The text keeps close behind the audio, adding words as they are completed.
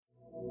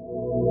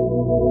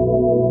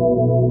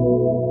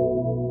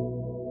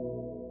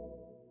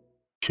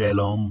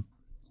Shalom,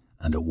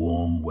 and a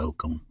warm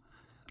welcome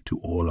to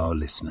all our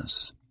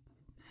listeners.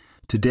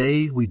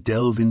 Today we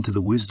delve into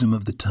the wisdom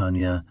of the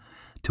Tanya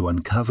to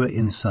uncover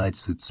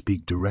insights that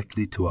speak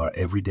directly to our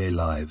everyday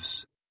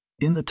lives.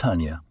 In the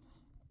Tanya,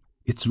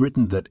 it's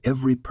written that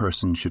every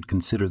person should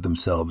consider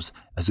themselves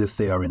as if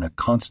they are in a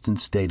constant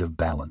state of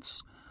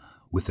balance,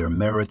 with their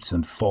merits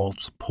and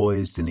faults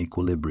poised in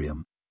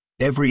equilibrium.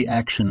 Every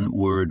action,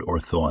 word, or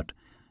thought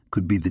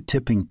could be the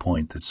tipping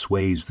point that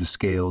sways the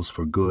scales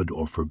for good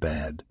or for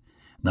bad,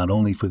 not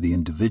only for the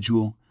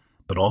individual,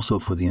 but also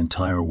for the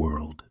entire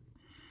world.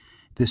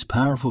 This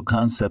powerful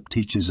concept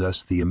teaches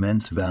us the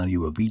immense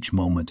value of each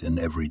moment and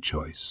every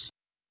choice.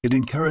 It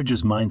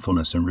encourages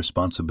mindfulness and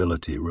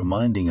responsibility,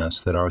 reminding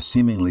us that our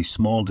seemingly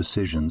small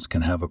decisions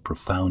can have a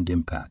profound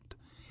impact.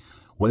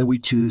 Whether we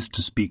choose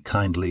to speak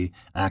kindly,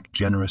 act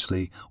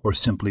generously, or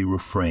simply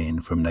refrain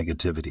from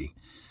negativity,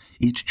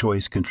 each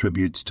choice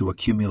contributes to a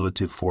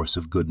cumulative force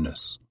of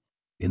goodness.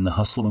 In the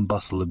hustle and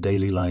bustle of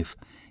daily life,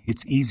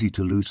 it's easy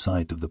to lose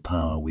sight of the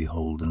power we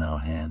hold in our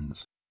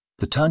hands.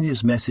 The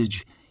Tanya's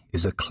message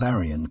is a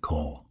clarion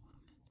call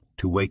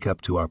to wake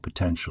up to our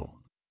potential,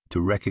 to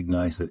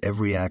recognize that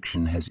every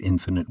action has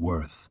infinite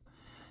worth,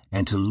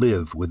 and to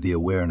live with the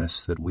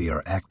awareness that we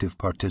are active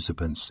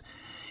participants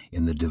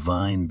in the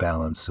divine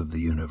balance of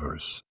the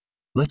universe.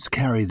 Let's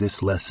carry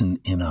this lesson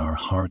in our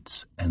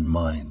hearts and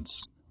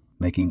minds,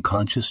 making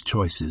conscious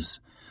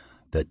choices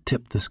that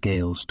tip the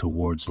scales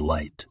towards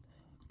light,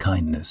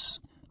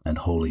 kindness, and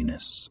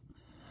holiness.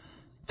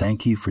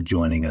 Thank you for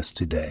joining us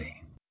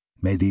today.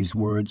 May these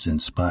words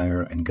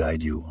inspire and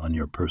guide you on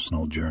your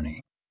personal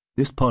journey.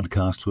 This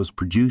podcast was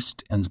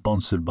produced and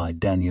sponsored by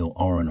Daniel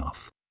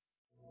Aronoff.